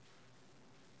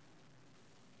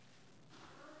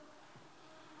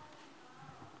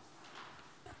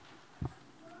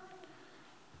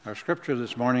Our scripture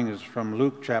this morning is from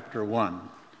Luke chapter 1,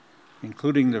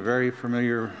 including the very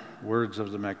familiar words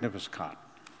of the Magnificat.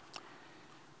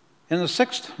 In the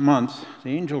 6th month, the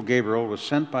angel Gabriel was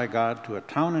sent by God to a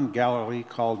town in Galilee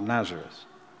called Nazareth,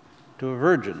 to a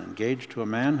virgin engaged to a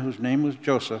man whose name was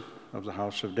Joseph of the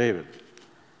house of David.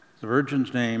 The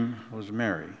virgin's name was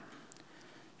Mary.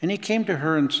 And he came to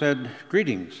her and said,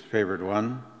 "Greetings, favored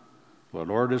one, the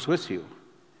Lord is with you."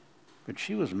 But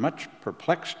she was much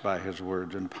perplexed by his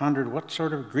words and pondered what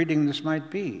sort of greeting this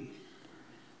might be.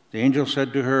 The angel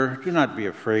said to her, "Do not be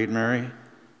afraid, Mary,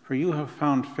 for you have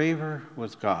found favor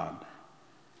with God.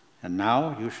 And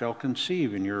now you shall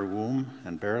conceive in your womb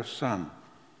and bear a son,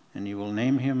 and you will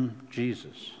name him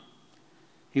Jesus.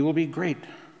 He will be great.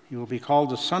 He will be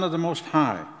called the Son of the Most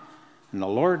High, and the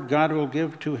Lord God will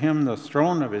give to him the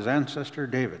throne of his ancestor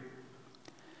David.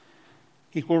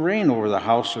 He will reign over the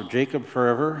house of Jacob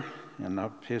forever, and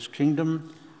of his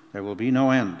kingdom there will be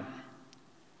no end."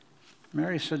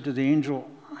 Mary said to the angel,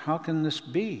 "How can this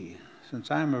be, since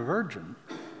I am a virgin?"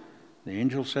 The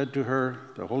angel said to her,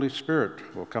 "The Holy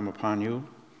Spirit will come upon you,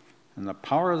 and the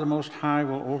power of the Most High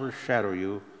will overshadow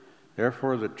you.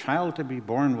 Therefore the child to be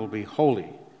born will be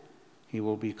holy. He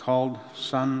will be called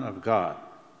Son of God.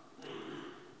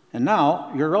 And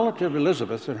now your relative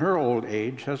Elizabeth, in her old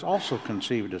age, has also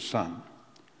conceived a son.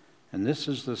 And this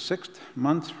is the 6th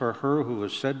month for her who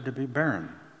was said to be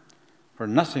barren, for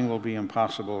nothing will be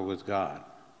impossible with God."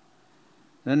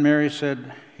 Then Mary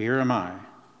said, "Here am I,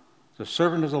 the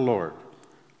servant of the Lord.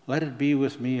 Let it be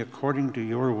with me according to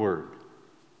your word."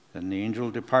 Then the angel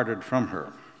departed from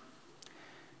her.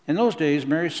 In those days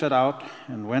Mary set out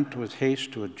and went with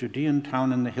haste to a Judean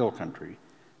town in the hill country,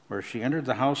 where she entered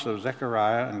the house of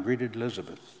Zechariah and greeted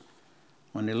Elizabeth.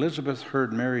 When Elizabeth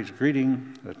heard Mary's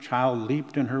greeting, the child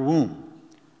leaped in her womb.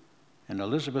 And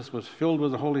Elizabeth was filled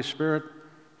with the Holy Spirit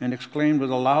and exclaimed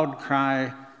with a loud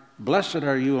cry, "Blessed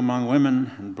are you among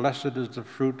women, and blessed is the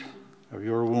fruit of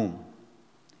your womb.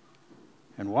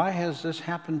 And why has this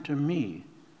happened to me,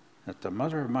 that the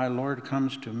mother of my Lord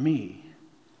comes to me?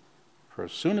 For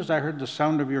as soon as I heard the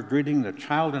sound of your greeting, the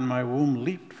child in my womb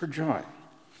leaped for joy.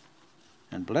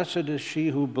 And blessed is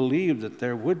she who believed that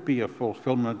there would be a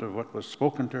fulfillment of what was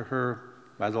spoken to her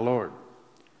by the Lord."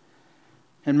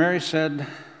 And Mary said,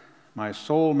 "My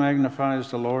soul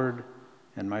magnifies the Lord,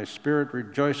 and my spirit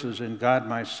rejoices in God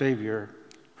my Savior,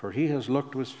 for he has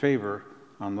looked with favor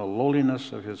on the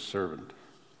lowliness of his servant.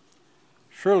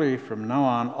 Surely from now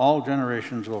on all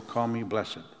generations will call me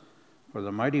blessed, for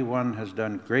the Mighty One has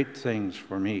done great things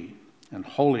for me, and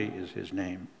holy is his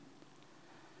name.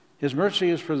 His mercy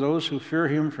is for those who fear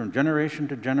him from generation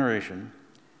to generation.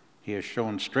 He has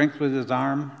shown strength with his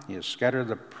arm. He has scattered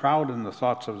the proud in the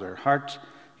thoughts of their hearts.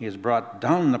 He has brought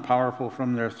down the powerful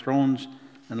from their thrones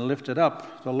and lifted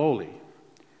up the lowly.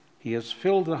 He has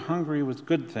filled the hungry with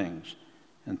good things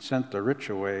and sent the rich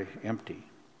away empty.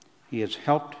 He has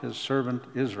helped his servant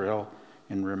Israel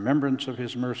in remembrance of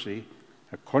his mercy,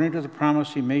 according to the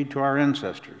promise he made to our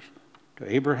ancestors,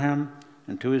 to Abraham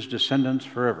and to his descendants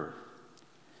forever."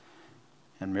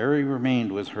 And Mary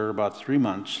remained with her about 3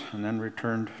 months and then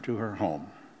returned to her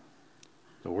home.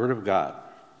 The word of God,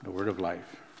 the word of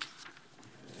life.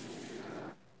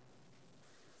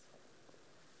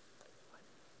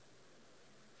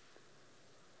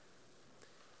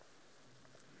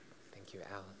 Thank you,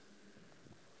 Al.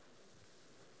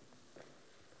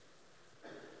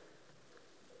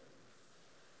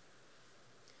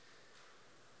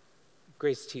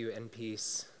 Grace to you and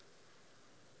peace.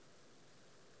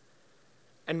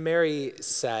 And Mary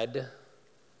said,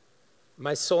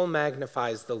 "My soul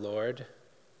magnifies the Lord,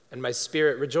 and my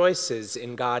spirit rejoices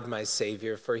in God my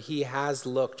Savior, for he has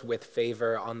looked with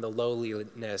favor on the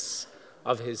lowliness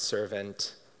of his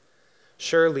servant.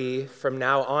 Surely from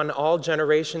now on all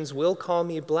generations will call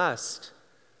me blessed,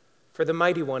 for the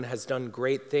Mighty One has done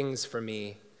great things for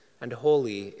me, and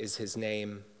holy is his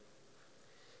name.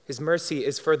 His mercy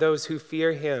is for those who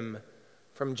fear him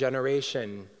from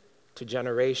generation to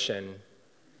generation.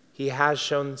 He has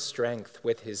shown strength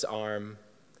with his arm.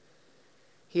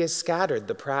 He has scattered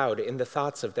the proud in the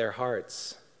thoughts of their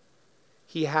hearts.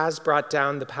 He has brought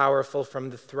down the powerful from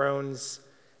the thrones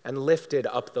and lifted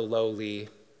up the lowly.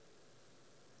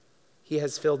 He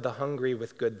has filled the hungry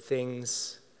with good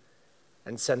things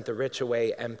and sent the rich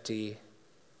away empty.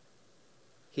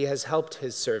 He has helped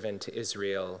his servant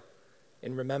Israel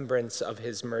in remembrance of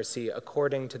his mercy,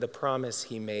 according to the promise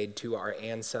he made to our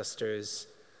ancestors,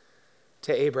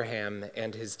 to Abraham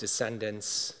and his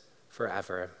descendants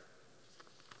forever."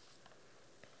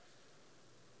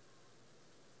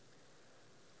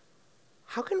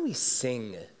 How can we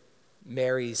sing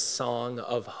Mary's song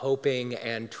of hoping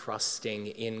and trusting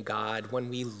in God when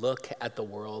we look at the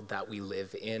world that we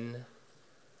live in.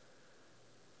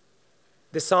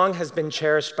 The song has been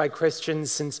cherished by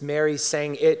Christians since Mary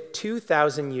sang it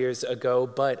 2,000 years ago,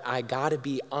 but I gotta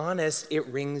be honest, it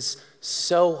rings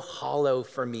so hollow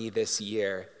for me this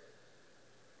year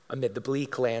amid the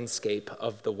bleak landscape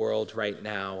of the world right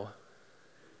now.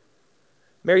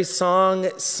 Mary's song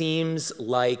seems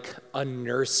like a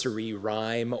nursery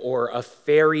rhyme or a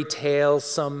fairy tale,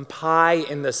 some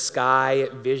pie-in-the-sky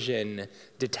vision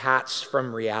detached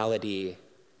from reality.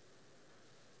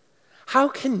 How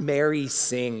can Mary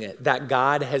sing that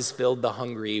God has filled the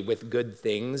hungry with good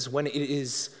things when it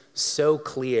is so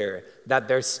clear that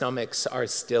their stomachs are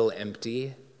still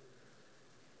empty?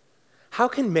 How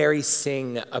can Mary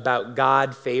sing about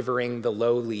God favoring the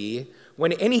lowly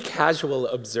when any casual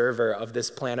observer of this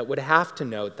planet would have to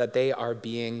note that they are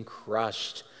being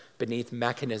crushed beneath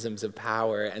mechanisms of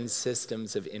power and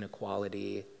systems of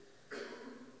inequality?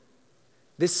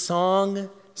 This song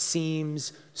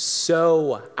seems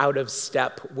so out of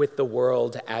step with the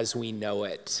world as we know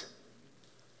it.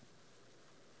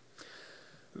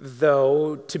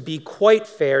 Though, to be quite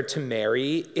fair to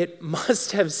Mary, it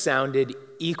must have sounded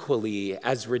equally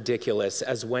as ridiculous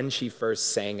as when she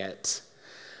first sang it.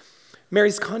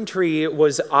 Mary's country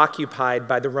was occupied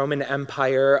by the Roman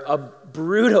Empire, a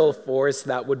brutal force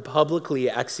that would publicly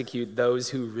execute those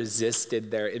who resisted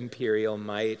their imperial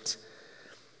might.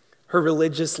 Her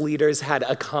religious leaders had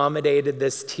accommodated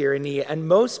this tyranny, and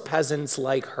most peasants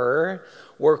like her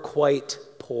were quite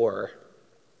poor.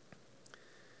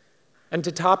 And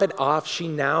to top it off, she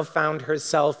now found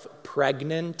herself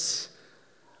pregnant,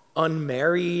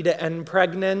 unmarried and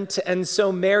pregnant, and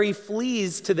so Mary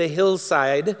flees to the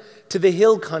hillside, to the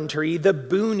hill country, the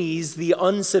boonies, the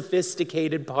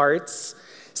unsophisticated parts,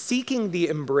 seeking the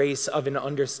embrace of an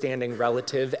understanding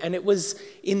relative. And it was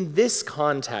in this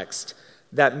context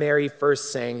that Mary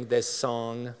first sang this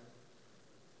song.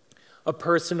 A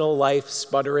personal life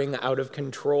sputtering out of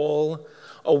control,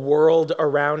 a world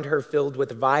around her filled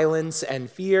with violence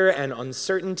and fear and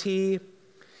uncertainty,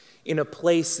 in a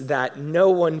place that no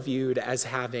one viewed as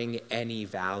having any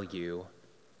value.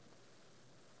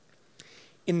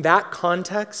 In that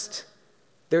context,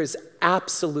 there's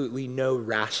absolutely no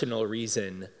rational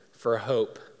reason for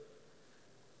hope.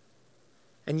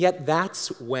 And yet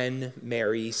that's when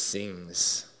Mary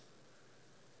sings.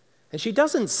 And she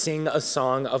doesn't sing a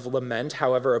song of lament,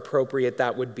 however appropriate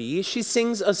that would be. She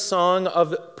sings a song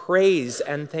of praise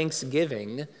and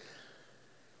thanksgiving.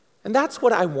 And that's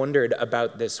what I wondered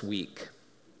about this week.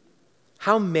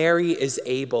 How Mary is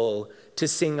able to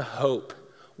sing hope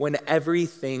when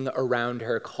everything around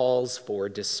her calls for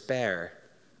despair.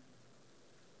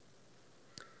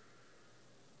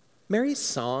 Mary's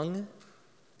song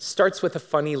starts with a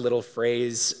funny little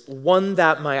phrase, one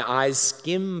that my eyes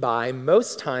skim by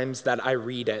most times that I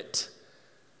read it.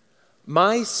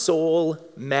 My soul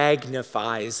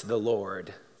magnifies the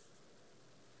Lord.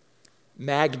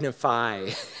 Magnify,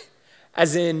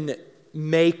 as in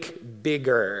make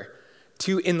bigger,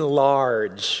 to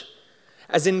enlarge,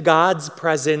 as in God's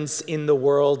presence in the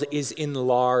world is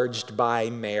enlarged by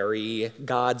Mary.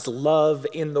 God's love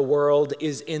in the world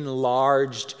is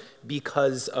enlarged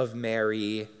because of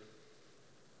Mary.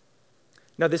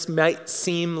 Now, this might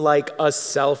seem like a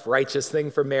self-righteous thing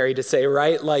for Mary to say,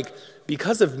 right? Like,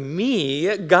 because of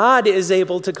me, God is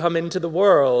able to come into the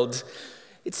world.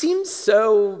 It seems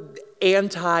so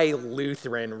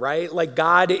anti-Lutheran, right? Like,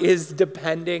 God is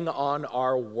depending on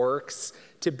our works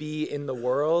to be in the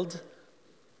world.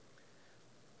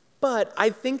 But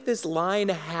I think this line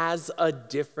has a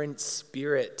different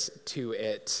spirit to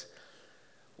it.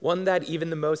 One that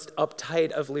even the most uptight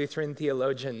of Lutheran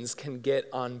theologians can get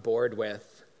on board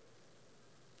with.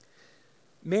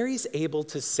 Mary's able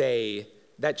to say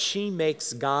that she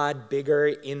makes God bigger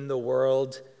in the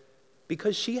world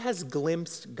because she has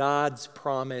glimpsed God's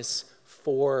promise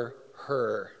for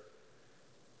her.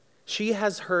 She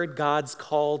has heard God's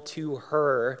call to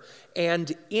her,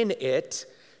 and in it,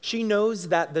 she knows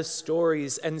that the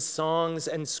stories and songs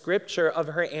and scripture of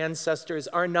her ancestors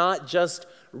are not just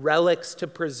relics to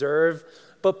preserve,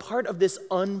 but part of this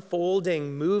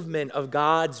unfolding movement of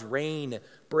God's reign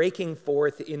breaking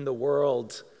forth in the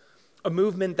world. A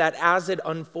movement that, as it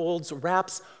unfolds,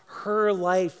 wraps her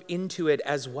life into it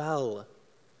as well.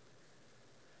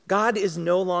 God is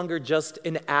no longer just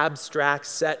an abstract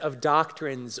set of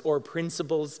doctrines or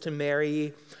principles to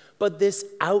Mary, but this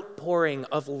outpouring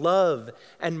of love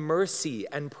and mercy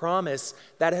and promise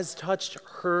that has touched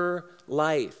her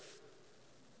life.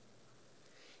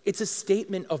 It's a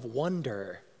statement of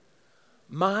wonder.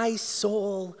 My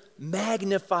soul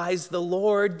magnifies the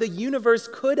Lord. The universe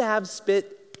could have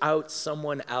spit out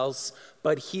someone else,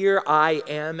 but here I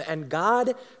am. And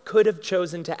God could have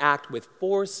chosen to act with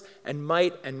force and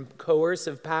might and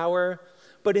coercive power,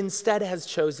 but instead has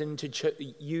chosen to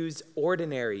use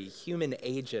ordinary human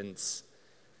agents.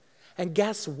 And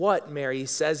guess what, Mary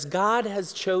says? God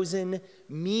has chosen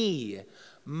me.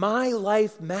 My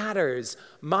life matters.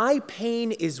 My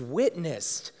pain is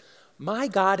witnessed. My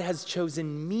God has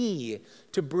chosen me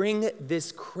to bring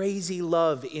this crazy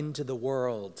love into the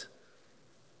world.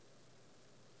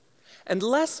 And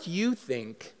lest you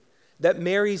think that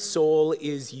Mary's soul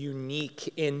is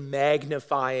unique in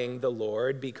magnifying the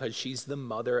Lord because she's the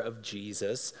mother of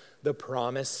Jesus, the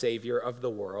promised Savior of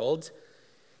the world,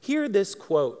 hear this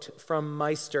quote from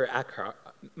Meister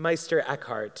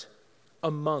Eckhart,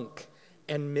 a monk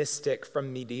and mystic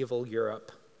from medieval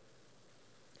Europe.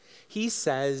 He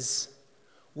says,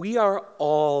 "We are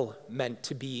all meant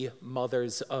to be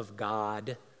mothers of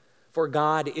God, for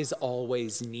God is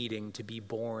always needing to be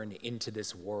born into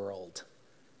this world."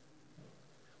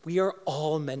 We are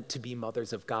all meant to be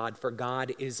mothers of God, for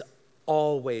God is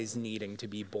always needing to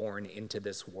be born into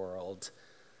this world.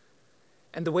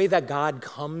 And the way that God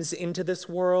comes into this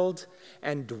world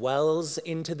and dwells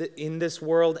in this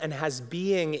world and has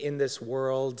being in this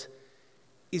world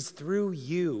is through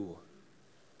you.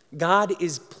 God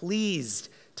is pleased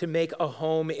to make a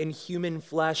home in human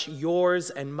flesh, yours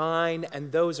and mine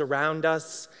and those around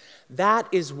us. That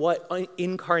is what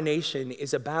incarnation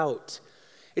is about.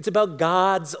 It's about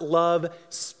God's love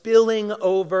spilling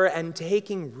over and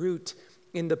taking root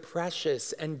in the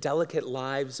precious and delicate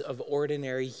lives of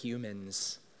ordinary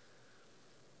humans.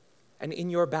 And in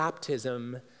your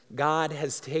baptism, God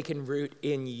has taken root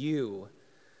in you.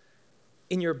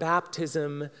 In your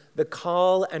baptism, the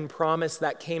call and promise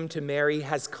that came to Mary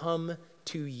has come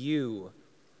to you.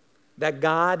 That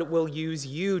God will use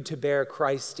you to bear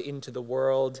Christ into the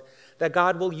world. That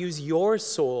God will use your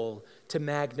soul to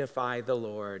magnify the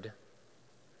Lord.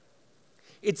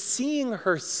 It's seeing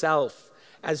herself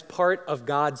as part of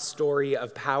God's story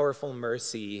of powerful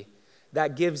mercy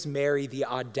that gives Mary the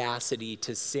audacity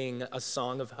to sing a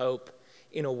song of hope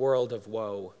in a world of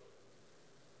woe.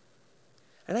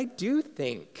 And I do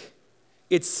think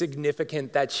it's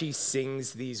significant that she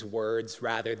sings these words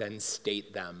rather than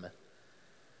state them.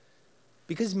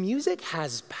 Because music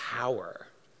has power.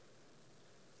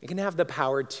 It can have the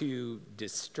power to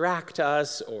distract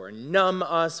us or numb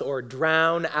us or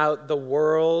drown out the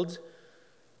world.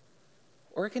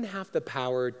 Or it can have the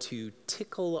power to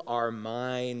tickle our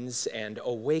minds and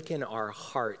awaken our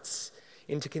hearts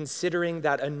into considering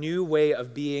that a new way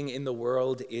of being in the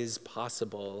world is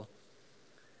possible.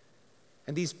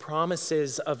 And these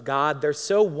promises of God, they're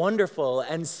so wonderful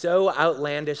and so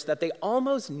outlandish that they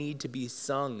almost need to be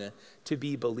sung to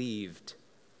be believed.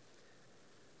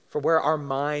 For where our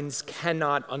minds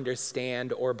cannot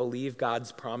understand or believe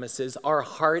God's promises, our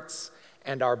hearts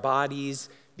and our bodies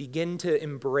begin to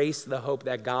embrace the hope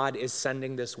that God is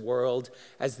sending this world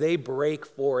as they break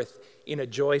forth in a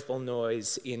joyful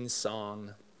noise in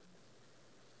song.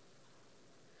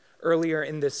 Earlier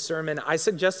in this sermon, I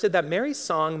suggested that Mary's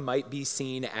song might be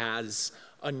seen as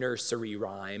a nursery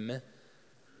rhyme.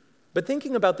 But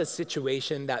thinking about the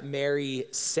situation that Mary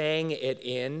sang it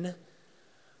in,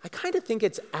 I kind of think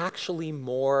it's actually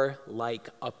more like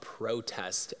a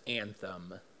protest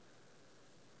anthem.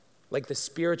 Like the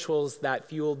spirituals that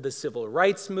fueled the civil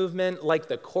rights movement, like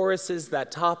the choruses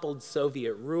that toppled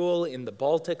Soviet rule in the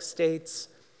Baltic states,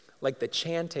 like the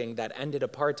chanting that ended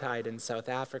apartheid in South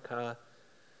Africa.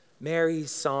 Mary's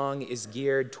song is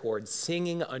geared towards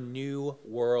singing a new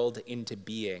world into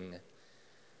being.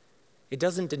 It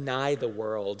doesn't deny the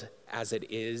world as it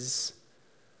is,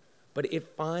 but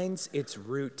it finds its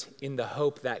root in the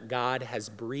hope that God has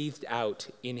breathed out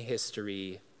in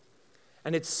history.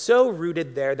 And it's so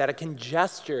rooted there that it can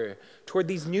gesture toward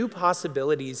these new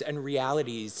possibilities and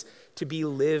realities to be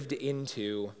lived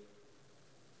into.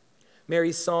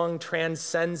 Mary's song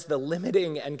transcends the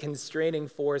limiting and constraining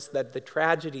force that the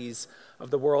tragedies of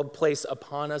the world place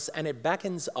upon us, and it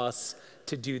beckons us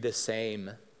to do the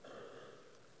same.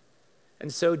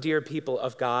 And so, dear people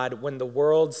of God, when the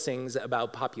world sings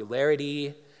about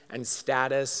popularity and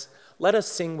status, let us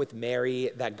sing with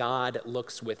Mary that God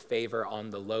looks with favor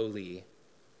on the lowly.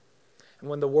 And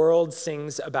when the world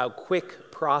sings about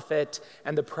quick profit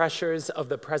and the pressures of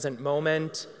the present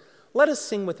moment, let us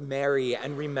sing with Mary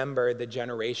and remember the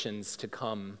generations to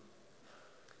come.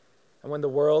 And when the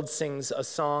world sings a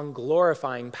song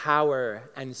glorifying power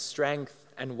and strength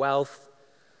and wealth,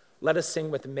 Let us sing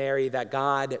with Mary that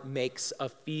God makes a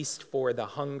feast for the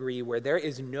hungry where there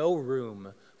is no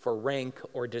room for rank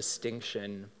or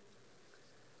distinction.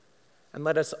 And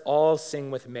let us all sing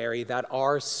with Mary that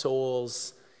our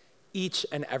souls, each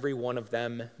and every one of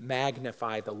them,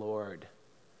 magnify the Lord.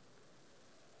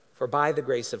 For by the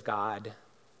grace of God,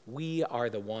 we are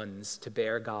the ones to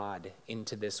bear God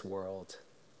into this world.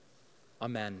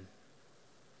 Amen.